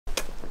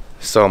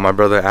So my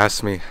brother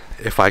asked me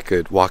if I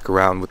could walk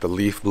around with a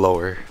leaf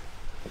blower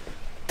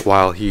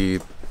while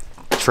he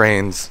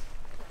trains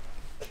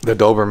the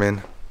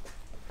Doberman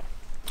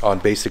on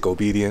basic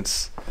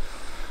obedience.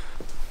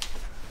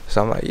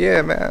 So I'm like,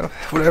 yeah, man,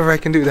 whatever I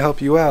can do to help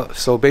you out.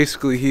 So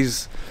basically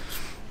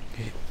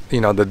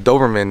you know, the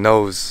Doberman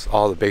knows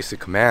all the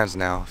basic commands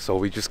now, so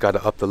we just got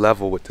to up the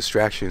level with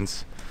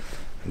distractions,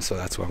 and so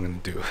that's what I'm gonna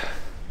do.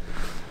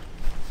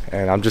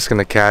 And I'm just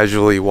gonna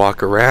casually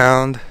walk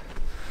around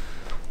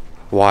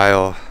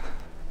while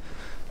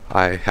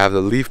I have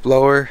the leaf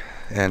blower,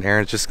 and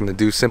Aaron's just gonna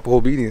do simple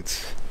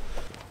obedience.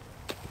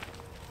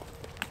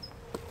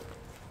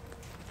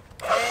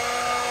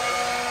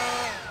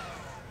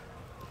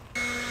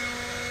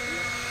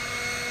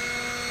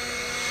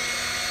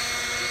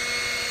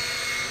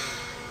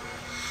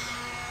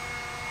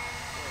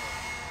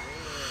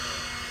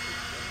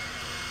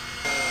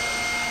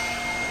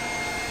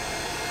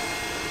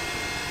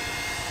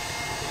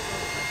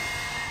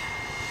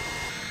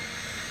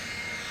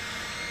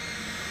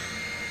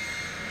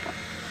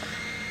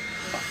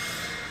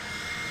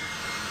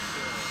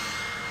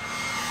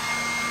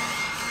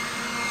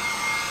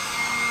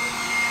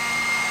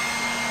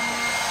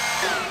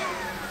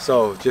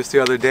 So just the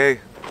other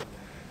day,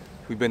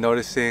 we've been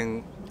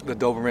noticing the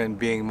Doberman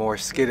being more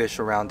skittish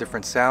around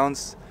different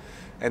sounds,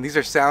 and these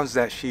are sounds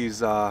that she's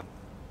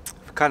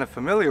kind of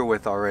familiar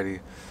with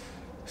already.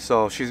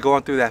 So she's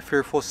going through that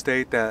fearful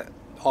state that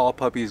all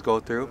puppies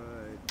go through,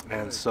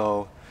 and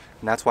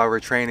that's why we're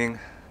training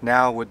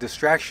now with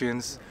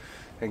distractions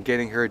and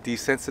getting her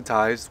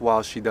desensitized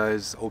while she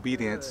does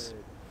obedience.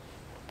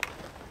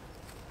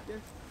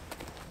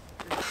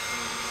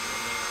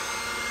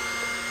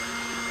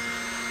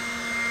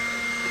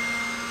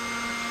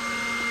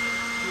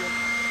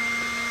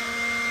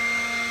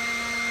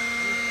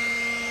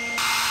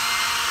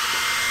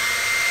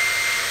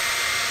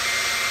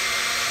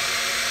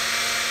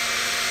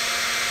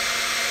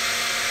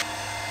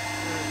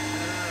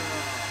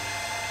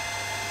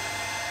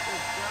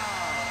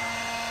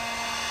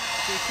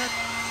 Touch,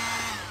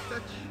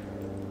 touch,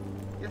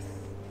 yes,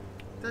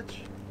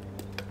 touch,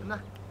 nah,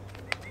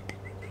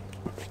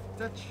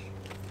 touch,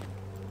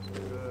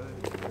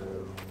 good.